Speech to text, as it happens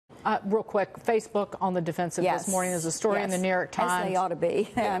Real quick, Facebook on the defensive this morning. There's a story in the New York Times. As they ought to be.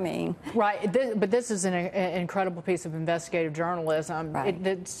 I mean. Right. But this is an incredible piece of investigative journalism. Right.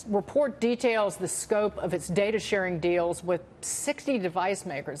 The report details the scope of its data sharing deals with 60 device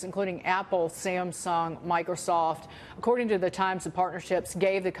makers, including Apple, Samsung, Microsoft. According to the Times, the partnerships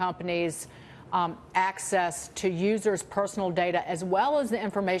gave the companies access to users' personal data as well as the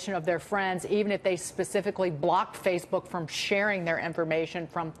information of their friends, even if they specifically blocked Facebook from sharing their information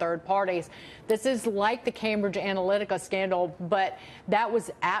from third parties. This is like the Cambridge Analytica scandal, but that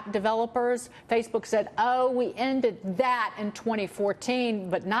was app developers. Facebook said, oh, we ended that in 2014,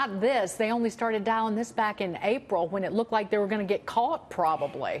 but not this. They only started dialing this back in April when it looked like they were going to get caught,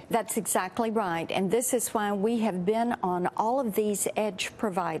 probably. That's exactly right. And this is why we have been on all of these edge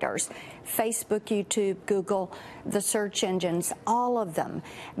providers, Facebook, YouTube, Google, the search engines, all of them,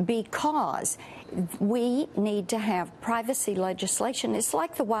 because we need to have privacy legislation. It's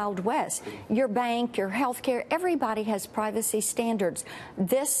like the Wild West. Your bank, your healthcare, everybody has privacy standards.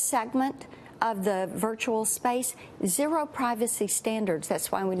 This segment of the virtual space, zero privacy standards.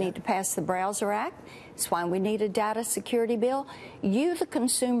 That's why we need to pass the Browser Act. That's why we need a data security bill. You, the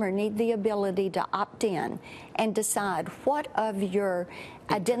consumer, need the ability to opt in and decide what of your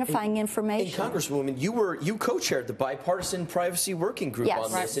identifying information. And Congresswoman, you co-chaired the bipartisan privacy working group on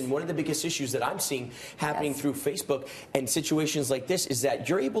this, and one of the biggest issues that I'm seeing happening through Facebook and situations like this is that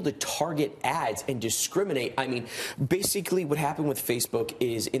you're able to target ads and discriminate. I mean, basically what happened with Facebook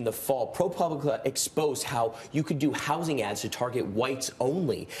is in the fall, ProPublica exposed how you could do housing ads to target whites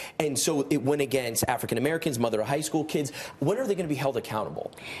only, and so it went against African Americans, mother of high school kids. When are they going to be held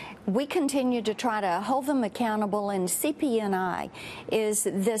accountable? We continue to try to hold them accountable, and CP&I is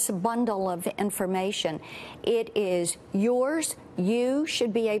this bundle of information. It is yours. You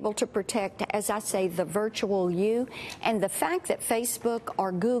should be able to protect, as I say, the virtual you. And the fact that Facebook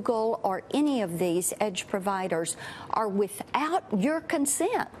or Google or any of these edge providers are without your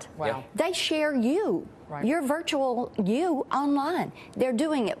consent. Wow. They share you. Right. Your virtual you online. They're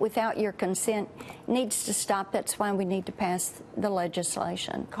doing it without your consent. Needs to stop. That's why we need to pass the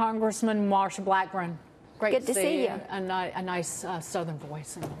legislation. Congressman Marsha Blackburn. Great Good to see you. A nice Southern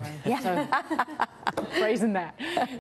voice in the room. Yeah. So, praising that.